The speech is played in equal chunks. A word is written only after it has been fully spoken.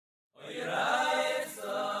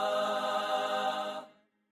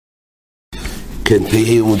כן,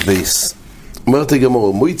 תהיה עמוד בייס. אומרת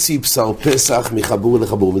הגמרא, מויצי בשר פסח מחבור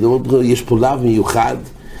לחבור. יש פה לאו מיוחד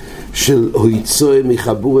של הויצוי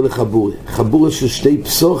מחבור לחבור. חבור של שתי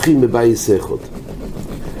פסוחים בבייס אחד.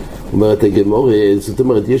 אומרת הגמרא, זאת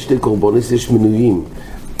אומרת, יש שתי קורבנס, יש מנויים.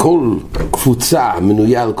 כל קבוצה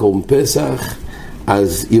מנויה על קורבן פסח,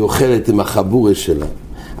 אז היא אוכלת עם החבור שלה.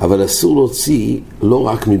 אבל אסור להוציא לא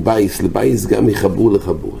רק מבייס לבייס, גם מחבור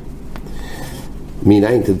לחבור.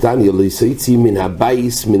 מניין תתניא לא יסייצי מן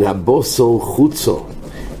הבייס, מן הבוסר חוצו.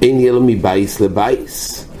 אין יהיה לו מבייס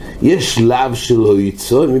לבייס. יש שלב של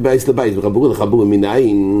הויצו מבייס לבייס, וחבור לחבור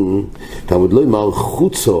מניין. תלמוד לא אמר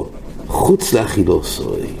חוצו, חוץ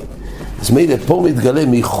לאכילוסוי. אז מילא פה מתגלה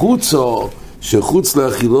מחוצו, שחוץ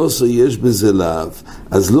לאכילוסוי יש בזה לאו.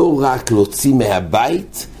 אז לא רק להוציא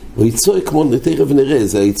מהבית, ויצוי כמו, תכף נראה,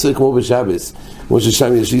 זה יצוי כמו בשבס, כמו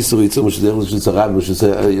ששם יש איסור יצוי, כמו שדרך לשוצא רב,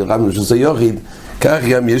 כמו לשוצא יוחיד, כך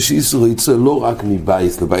גם יש איסור יצוי לא רק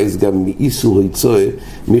מבייס לבייס, גם מאיסור יצוי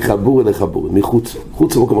מחבור לחבור, מחוץ,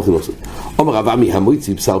 חוץ למקום אכילוסוי. אומר רבא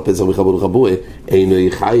מהמויצי בשר פסח מחבור לחבור, אינו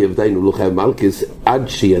חייב, דיינו לא חייב מלכס, עד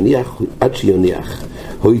שיוניח.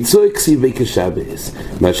 הויצוי כסיב בי כשבס,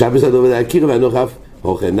 מהשבס עד עובד להכיר ואנוכף,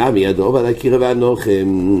 הוכנמי הדוב על הקיר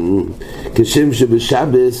והנוחם, כשם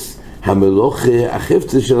שבשבס המלוכה,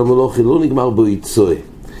 החפצה של המלוכה לא נגמר בו יצוי,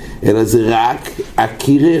 אלא זה רק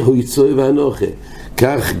הקירה הויצוי והנוחה.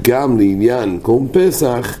 כך גם לעניין קורבן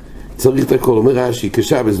פסח צריך את הכל. אומר רש"י,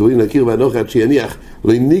 כשבס דברים לקיר והנוחה עד שיניח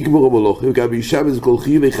לא נגמר המלוכה, וגם בשבס כל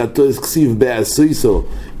חיוב חטוא כסיב בעשויסו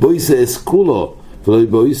בו יעשה אסכולו ולא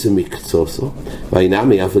בויסה מקצוסו,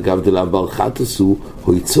 והאינמי אף אגב דלאו בר חטוסו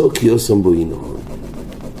הויצו קיוסם בו ינון.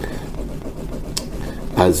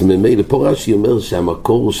 אז ממילא פה רש"י אומר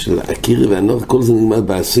שהמקור של הקיר והנוח כל זה נלמד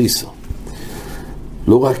בעשויסו,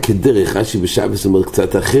 לא רק כדרך. רש"י בשבס אומר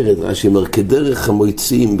קצת אחרת, רש"י אומר כדרך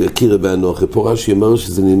המויצים בקיר והנוח. פה רש"י אומר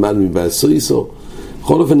שזה נלמד מבעשויסו.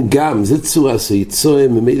 בכל אופן גם זה צורה סויצוי,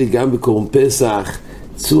 ממילא גם בקורבן פסח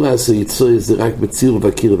צורה סויצוי זה רק בציר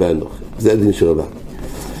ובקיר והנוח. זה הדין של רבא.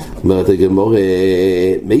 אומרת הגמרא,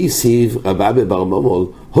 מייסיב רבא בבר ממול,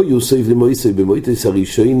 הו יוסף למויסי במויטס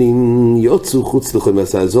הראשונים יוצאו חוץ לכל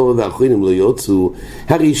מסע הזור, והאחרונים לא יוצאו.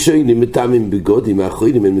 הראשונים מטעמים בגודים,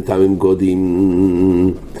 האחרונים הם מטעמים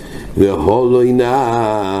גודים. והולו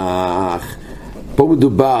ינח. פה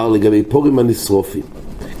מדובר לגבי פורים הנשרופים.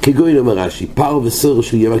 כגוין אומר רש"י, פר וסר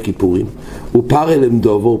של יום הכיפורים, ופר אלם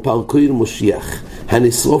דובו, ופר כהן מושיח.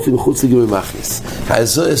 הנשרופים חוץ לגבי מכנס.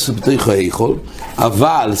 האזור יעשו בתוך ההיכול,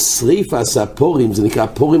 אבל שריף עשה פורים, זה נקרא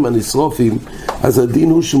פורים הנשרופים, אז הדין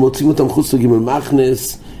הוא שמוצאים אותם חוץ לגבי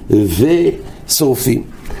מכנס ושורפים.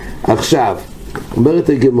 עכשיו, אומרת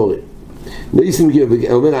הגמרא,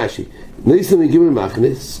 אומר רש"י, נויסם מגיע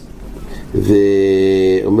למכנס,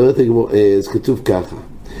 ואומרת הגמרא, אז כתוב ככה,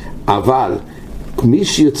 אבל מי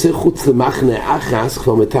שיוצא חוץ למחנה אחס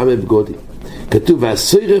כבר מטמא בגודים. כתוב,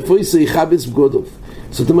 והסוירף או יסו יכבס בגודוב.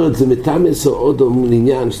 זאת אומרת, זה מטמא עוד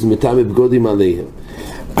עניין שזה מטמא בגודים עליהם.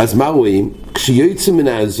 אז מה רואים? כשיוצא מן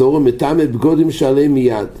האזור מטמא בגודים שעליהם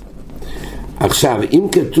מיד. עכשיו, אם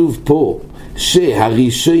כתוב פה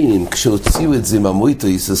שהראשונים, כשהוציאו את זה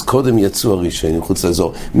מהמויטויס, אז קודם יצאו הראשונים חוץ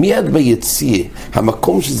לאזור. מיד ביציאה,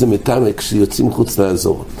 המקום שזה מטמא כשיוצאים חוץ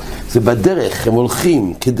לאזור. זה בדרך, הם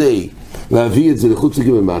הולכים כדי להביא את זה לחוץ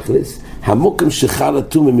לגבי מכנס, המוקם שחל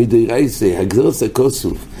התום מדי רייסה, הגזרס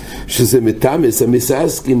הכוסוף, שזה מטמס,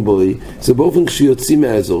 המסעסקים בוי, זה באופן כשיוצאים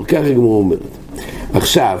מהאזור, כך הגמרא אומרת.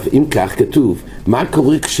 עכשיו, אם כך כתוב, מה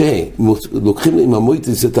קורה כשלוקחים עם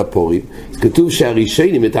המויטס את הפורים? כתוב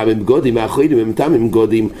שהראשונים מטעמים גודים, האחרונים הם מטעמים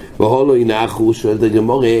גודים, והולו ינחו, שואלת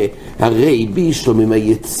הגמרא, הרי בישלום עם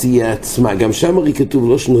היציאה עצמה, גם שם הרי כתוב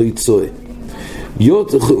לא שנו יצואה,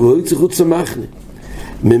 יוצא חוץ למחנה.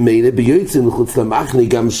 ממילא ביוצא מחוץ למחנה,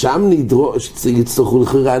 גם שם נדרוש יצטרכו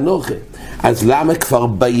לכירה הנוחה. אז למה כבר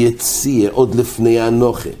ביציאה עוד לפני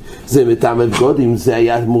הנוחה? זה מטעם בגודים, זה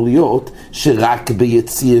היה אמור להיות שרק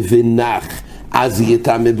ביציאה ונח אז יהיה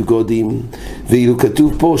טעם בגודים. ואילו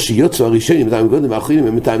כתוב פה שיוצאו הראשונים מטעם בגודים, האחרונים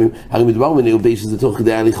הם מטעמים, הרי מדבר מנהובי שזה תוך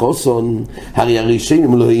כדי הליך אוסון, הרי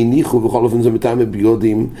הראשונים לא הניחו, בכל אופן זה מטעם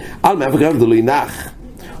בגודים, על מאף אגב זה לא ינח.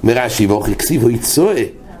 אומר רש"י, ואוכי כסיב הוא יצואה,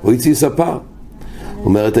 הוא יציא ספר.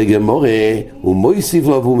 אומרת הגמרא, הוא מויסיף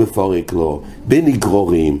לו והוא מפורק לו,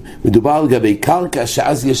 בנגרורים, מדובר על גבי קרקע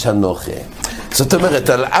שאז יש הנוחה. זאת אומרת,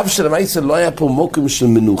 על אב של המייסר לא היה פה מוקם של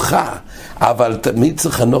מנוחה, אבל תמיד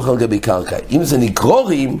צריך הנוחה על גבי קרקע. אם זה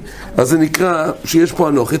נגרורים, אז זה נקרא שיש פה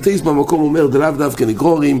הנוחה. תייס במקום אומר, דלאו דווקא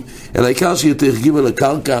נגרורים, אלא העיקר שיתרגיב על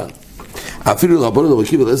הקרקע. אפילו רבנו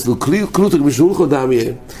רקיב אל אסלו קלוטק משולחו דמיה,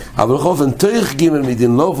 אבל בכל אופן תויך ג'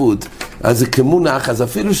 מדין לובוד אז זה כמונח, אז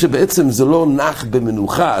אפילו שבעצם זה לא נח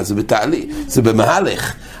במנוחה, זה בתהליך, זה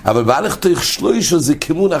במהלך, אבל בהלך תוך שלושה זה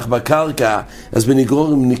כמונח בקרקע, אז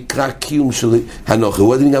בנגרורם נקרא קיום של הנוחה.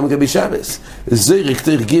 הוא עדיין גם לגבי שבס. זה רק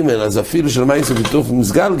תוך ג', אז אפילו של מה זה בתוך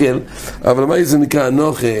מסגלגל, אבל מה זה נקרא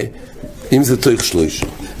הנוחה, אם זה תוך שלושה.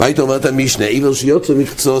 והיית אומרת המשנה, עבר שיוצא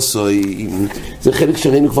מקצועסוי, זה חלק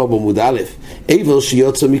שראינו כבר בעמוד א', עבר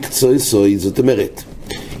שיוצא מקצועסוי, זאת אומרת,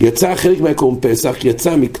 יצא חלק מהקורבן פסח,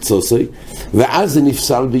 יצא מקצועסוי, ואז זה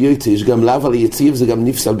נפסל ביוצא, יש גם לאו על היציב, זה גם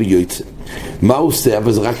נפסל ביוצא. מה הוא עושה?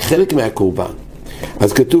 אבל זה רק חלק מהקורבן.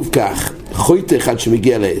 אז כתוב כך, חותך עד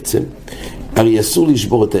שמגיע לעצם, הרי אסור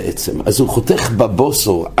לשבור את העצם, אז הוא חותך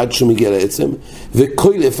בבוסר עד שמגיע לעצם,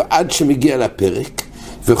 וכוילף עד שמגיע לפרק,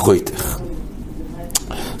 וחותך.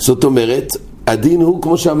 זאת אומרת, הדין הוא,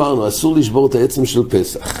 כמו שאמרנו, אסור לשבור את העצם של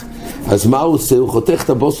פסח. אז מה הוא עושה? הוא חותך את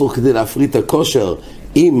הבוסר כדי להפריד את הכושר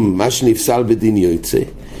עם מה שנפסל בדין יוצא,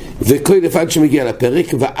 וכוילף עד שמגיע לפרק,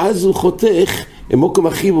 ואז הוא חותך עם מוקם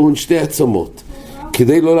החיבור עם שתי עצמות,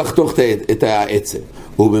 כדי לא לחתוך את העצם.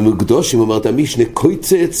 ובמקדושים אומרת המשנה,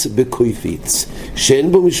 קויצץ בקויפיץ,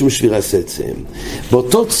 שאין בו משום שבירת עצם.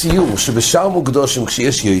 באותו ציור שבשאר מקדושים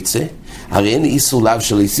כשיש יוצא, הרי אין איסור לאו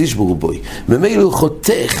של איסיש ברובוי. ממילא הוא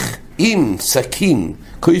חותך עם סכין,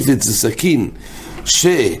 קויפיץ זה סכין,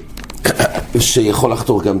 שיכול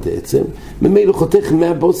לחתוך גם את העצם, ממילא הוא חותך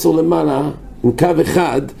מהבוסר למעלה, עם קו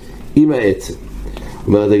אחד, עם העצם.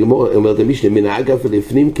 אומרת המשנה, מן האגף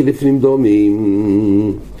לפנים כלפנים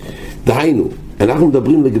דומים. דהיינו, אנחנו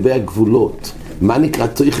מדברים לגבי הגבולות. מה נקרא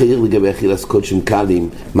תויך העיר לגבי אכילת קודשים קלים?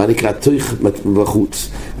 מה נקרא תויך בחוץ?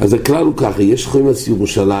 אז הכלל הוא ככה, יש חומס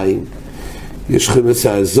ירושלים, יש חומס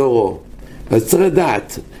האזורו, אז צריך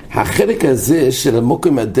לדעת, החלק הזה של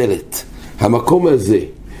המוקם הדלת, המקום הזה,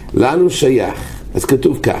 לנו שייך, אז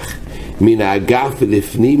כתוב כך, מן האגף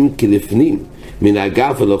לפנים כלפנים, מן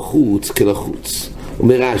האגף לחוץ כלחוץ.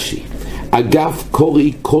 אומר רש"י, אגף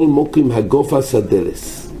קורי כל מוקם הגופס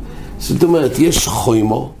הדלס. זאת אומרת, יש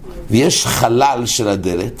חוימו ויש חלל של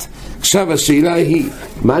הדלת. עכשיו השאלה היא,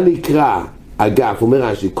 מה נקרא אגף? אומר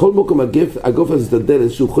רש"י, כל מוקם הגופס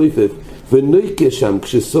הדלס שהוא חויפף ונויקה שם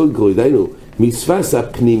כשסוגרו, דיינו, מספס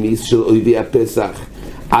הפנימיס של אויבי הפסח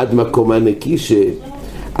עד מקום הנקישה,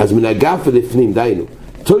 אז מן אגף ולפנים, דיינו,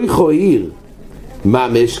 תויכו עיר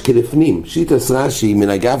ממש כלפנים. שיטת רש"י, מן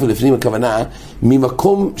אגף ולפנים, הכוונה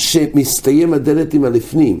ממקום שמסתיים הדלת עם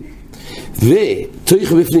הלפנים,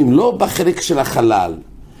 ותויך בפנים, לא בחלק של החלל,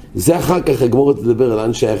 זה אחר כך הגמרא תדבר על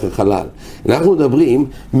לאן שייך החלל. אנחנו מדברים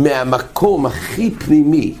מהמקום הכי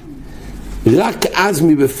פנימי, רק אז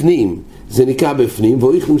מבפנים זה נקרא בפנים,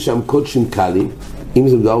 ואויכים שם קודשים קלים, אם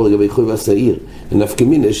זה מדבר לגבי חוי ועשאיר, נפקא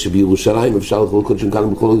מינה שבירושלים אפשר לאכול קודשים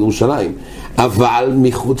קלים בכל ירושלים, אבל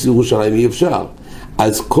מחוץ לירושלים אי אפשר.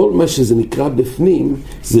 אז כל מה שזה נקרא בפנים,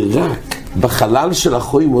 זה רק בחלל של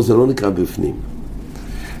החוימו, זה לא נקרא בפנים.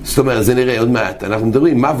 זאת אומרת, זה נראה עוד מעט. אנחנו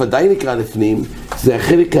מדברים, מה ודאי נקרא לפנים, זה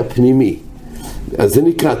החלק הפנימי. אז זה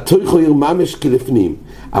נקרא, תויכו עיר ממש כלפנים,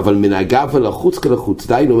 אבל מן האגף לחוץ כלחוץ,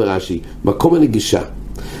 די אומר רש"י, מקום הנגישה.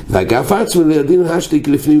 והאגף עצמו לידין השתי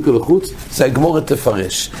כלפנים כלחוץ, זה הגמרא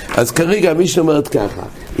תפרש. אז כרגע מי שאומרת ככה,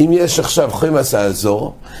 אם יש עכשיו חומס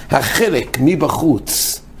האזור, החלק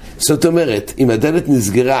מבחוץ, זאת אומרת, אם הדלת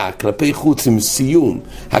נסגרה כלפי חוץ עם סיום,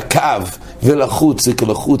 הקו ולחוץ זה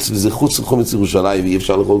כלחוץ, וזה חוץ לחומץ ירושלים, ואי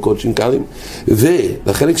אפשר לאכול קודשים קלים,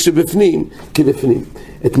 ולחלק שבפנים, כלפנים.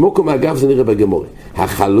 את מוקם האגף זה נראה בגמורה.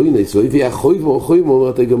 החלוינס, והחוימו,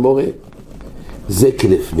 אומרת הגמורה, זה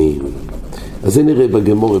כלפנים. אז זה נראה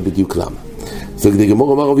בגמורה בדיוק למה. זה כדי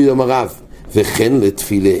גמורה אמר רבי אמר רב, וכן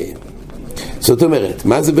לתפילה. זאת אומרת,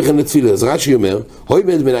 מה זה וכן לתפילה? אז רש"י אומר,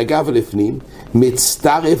 הוימד מן אגף ולפנים,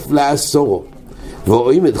 מצטרף לאסורו,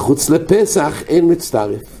 והוימד חוץ לפסח, אין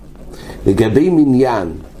מצטרף. לגבי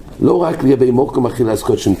מניין, לא רק לגבי מוקם אכילת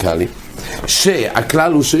קודשים קלים,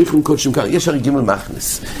 שהכלל הוא שייכים קודשים קלים, יש הרי ג'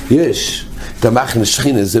 מכנס, יש את המכנס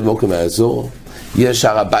שכינה, זה מוקם האזור, יש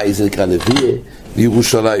הר הבית, זה נקרא לוויה,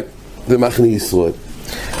 וירושלים, זה מכנס ישראל.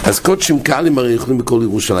 אז קודשים קלים הרי יכולים בכל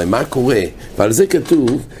ירושלים. מה קורה? ועל זה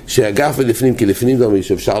כתוב שהאגף ולפנים, כי לפנים דומי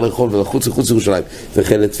שאפשר לאכול ולחוץ לחוץ ירושלים,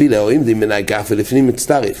 וכן לתפילה, או אם מן האגף ולפנים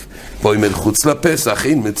מצטרף, או אם חוץ לפסח,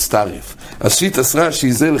 אין מצטרף. אז שיטת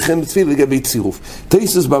רש"י זה לכן לתפילה לגבי צירוף.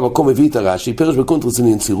 תייסס במקום הביא את הרש"י, פרש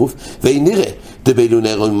בקונטרסינין צירוף, ואין נראה, דבילו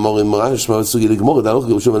נראה מורים רש, מה סוגי לגמור, דהלוך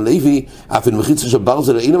גרשום על לוי, אף אין מחיצה של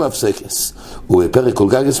ברזל, אין המפסקס. ובפרק כל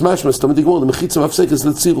גגס משמע, סתומת לגמור, מחיצה מפסקס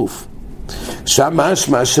לצירוף. שם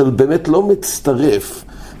משמע של באמת לא מצטרף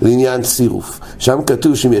לעניין צירוף. שם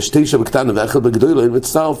כתוב שאם יש 9 בקטנה ואחד בגדול לא אין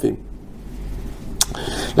מצטרפים.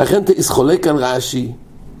 לכן תאיס חולק על רש"י.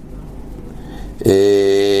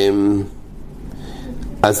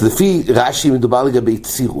 אז לפי רש"י מדובר לגבי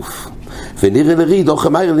צירוף. ונראה לריד, אוכל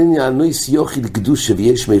מאיר לעניין נויס יוחיל קדושה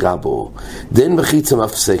ויש מירה בו, דן מחיצה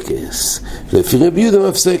מפסקס, לפי רבי יהודה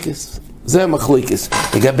מפסקס. זה המחלוקס.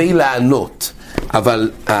 לגבי לענות,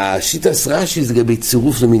 אבל השיטס רש"י זה לגבי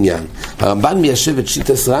צירוף למניין. הרמב"ן מיישב את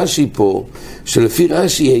שיטס רש"י פה, שלפי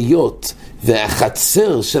רש"י היות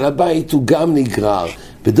והחצר של הבית הוא גם נגרר,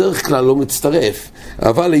 בדרך כלל לא מצטרף,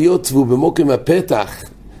 אבל היות והוא במוקם הפתח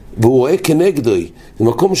והוא רואה כנגדוי, זה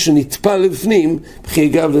מקום שנטפל לפנים, בכי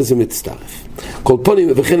אגב לזה מצטרף. כל פונים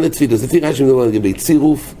וכן לתפילה, אז לפי רש"י מדובר לגבי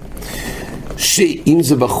צירוף, שאם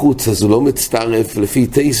זה בחוץ אז הוא לא מצטרף, לפי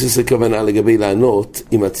תייסס הכוונה לגבי לענות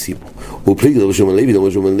עם הציבור. הוא פליג דבר שומע לוי, דבר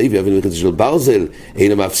שומע לוי, אבינו מחצה של ברזל,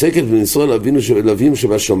 אין המפסקת ונשרוע לאבינו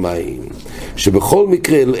שבשומיים. שבכל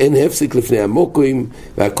מקרה אין הפסק לפני המוקוים,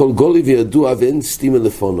 והכל גולי וידוע ואין סתימה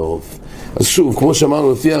לפונוב. אז שוב, כמו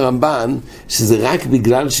שאמרנו לפי הרמב"ן, שזה רק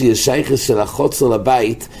בגלל שיש שייכס של החוצר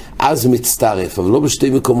לבית, אז מצטרף, אבל לא בשתי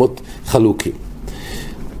מקומות חלוקים.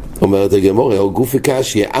 אומרת הגמורה, או גוף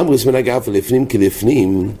וקשי, אמריס מן אגף לפנים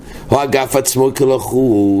כלפנים, או אגף עצמו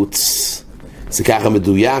כלחוץ. זה ככה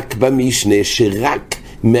מדויק במשנה, שרק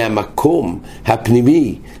מהמקום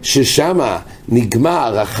הפנימי, ששם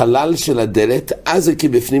נגמר החלל של הדלת, אז זה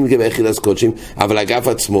כבפנים כבי אכילת קודשים, אבל אגף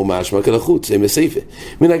עצמו משמע כלחוץ, הם מסייפה.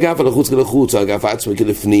 מן אגף הלחוץ כלחוץ, או אגף עצמו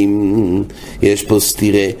כלפנים, יש פה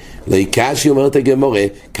סתירה. לא קשי, אומרת הגמורה,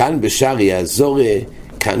 כאן בשערי הזורה,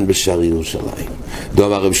 כאן בשער ירושלים.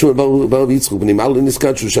 אמר רב שמואל בר רבי יצחק, ונאמר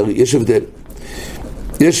לנזכר יש הבדל.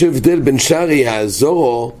 יש הבדל בין שערי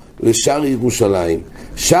הזורו לשער ירושלים.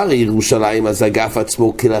 שער ירושלים, אז אגף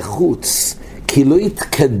עצמו כלחוץ, כי לא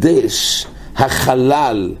יתקדש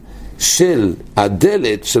החלל של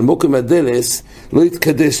הדלת, של מוקם הדלס, לא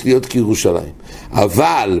יתקדש להיות כירושלים.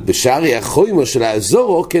 אבל בשערי החוימו של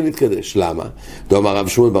האזורו כן יתקדש. למה? אמר רב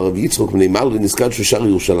שמואל בר רבי יצחק, ונאמר לנזכר שער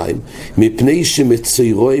ירושלים, מפני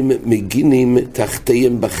שמצוירוים מגינים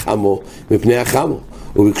תחתיהם בחמו, מפני החמו,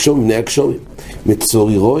 ובקשום בני הקשומים.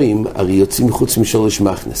 מצוירוים הרי יוצאים מחוץ משורש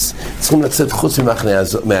מחנס. צריכים לצאת חוץ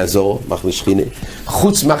מהאזורו, מחנס שכינה,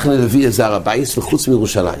 חוץ מחנה לוי עזר הבייס וחוץ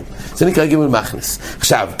מירושלים. זה נקרא גמל מחנס.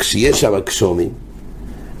 עכשיו, כשיש שם הקשומים,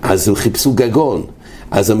 אז הם חיפשו גגון.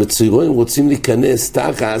 אז המצוירוים רוצים להיכנס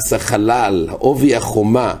תחת החלל, העובי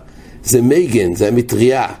החומה, זה מייגן, זה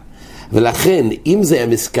המטריה. ולכן, אם זה היה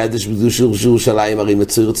מסקדש בקדוש ירושלים, הרי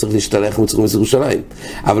מצויר צריך להשתלח מצוירים ירושלים.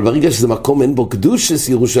 אבל ברגע שזה מקום אין בו קדוש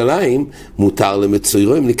ירושלים, מותר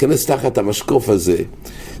למצוירים להיכנס תחת המשקוף הזה.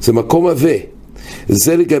 זה מקום הווה.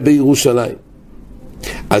 זה לגבי ירושלים.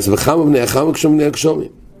 אז בכמה בני החם כשום בני הקשומים.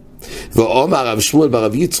 ואומר רב שמואל בר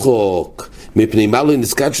רבי יצחק, מפני מה לא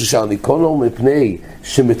נזכר ששאר ניקונו, מפני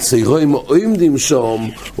שמצוירים עומדים שם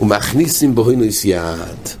ומכניסים בהינוס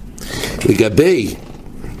יד.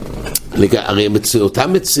 הרי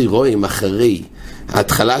אותם מצוירים אחרי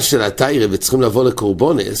ההתחלה של התיירה וצריכים לבוא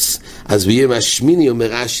לקורבונס, אז ביום השמיני אומר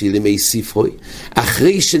רש"י למי ספרוי,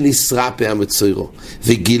 אחרי שנשרפה המצוירו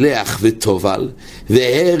וגילח וטובל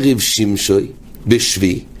והערב שמשוי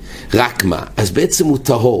בשבי, רק מה? אז בעצם הוא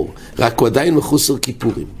טהור, רק הוא עדיין מחוסר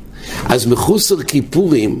כיפורים. אז מחוסר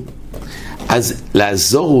כיפורים, אז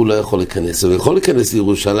לעזור הוא לא יכול להיכנס, הוא יכול להיכנס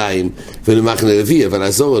לירושלים ולמחנה לוי, אבל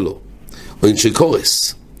לעזור לו, או אנשי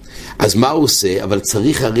קורס. אז מה הוא עושה? אבל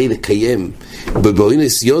צריך הרי לקיים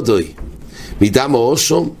בבוינס יודוי מדם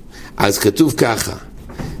האושום. אז כתוב ככה,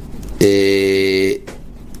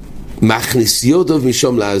 מכניס יודוב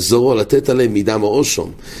משום לעזורו, לתת עליהם מדם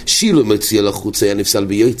האושום. שילו מציע לחוץ היה נפסל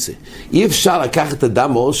ביוצא. אי אפשר לקחת את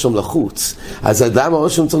הדם האושום לחוץ, אז הדם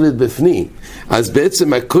האושום צריך להיות בפנים. אז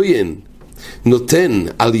בעצם הכהן נותן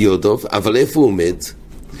על יודוב, אבל איפה הוא עומד?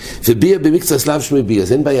 וביע במקצה סלב שמי ביע,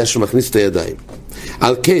 אז אין בעיה שהוא מכניס את הידיים.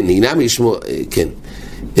 על כן, הנה ישמור, כן.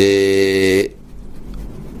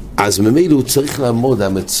 אז ממילא הוא צריך לעמוד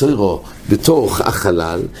המצוירו בתוך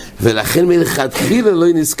החלל, ולכן מלכתחילה לא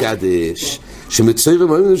נזקדש, שמצוירים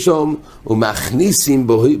עומדים שם ומכניסים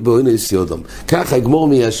בהינוס יודום. ככה הגמור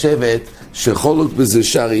מיישבת שחולק בזה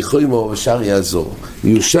שער יחוימו ושער יעזור.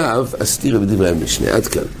 מיושב, אסתירה בדברי המשנה. עד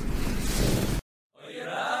כאן.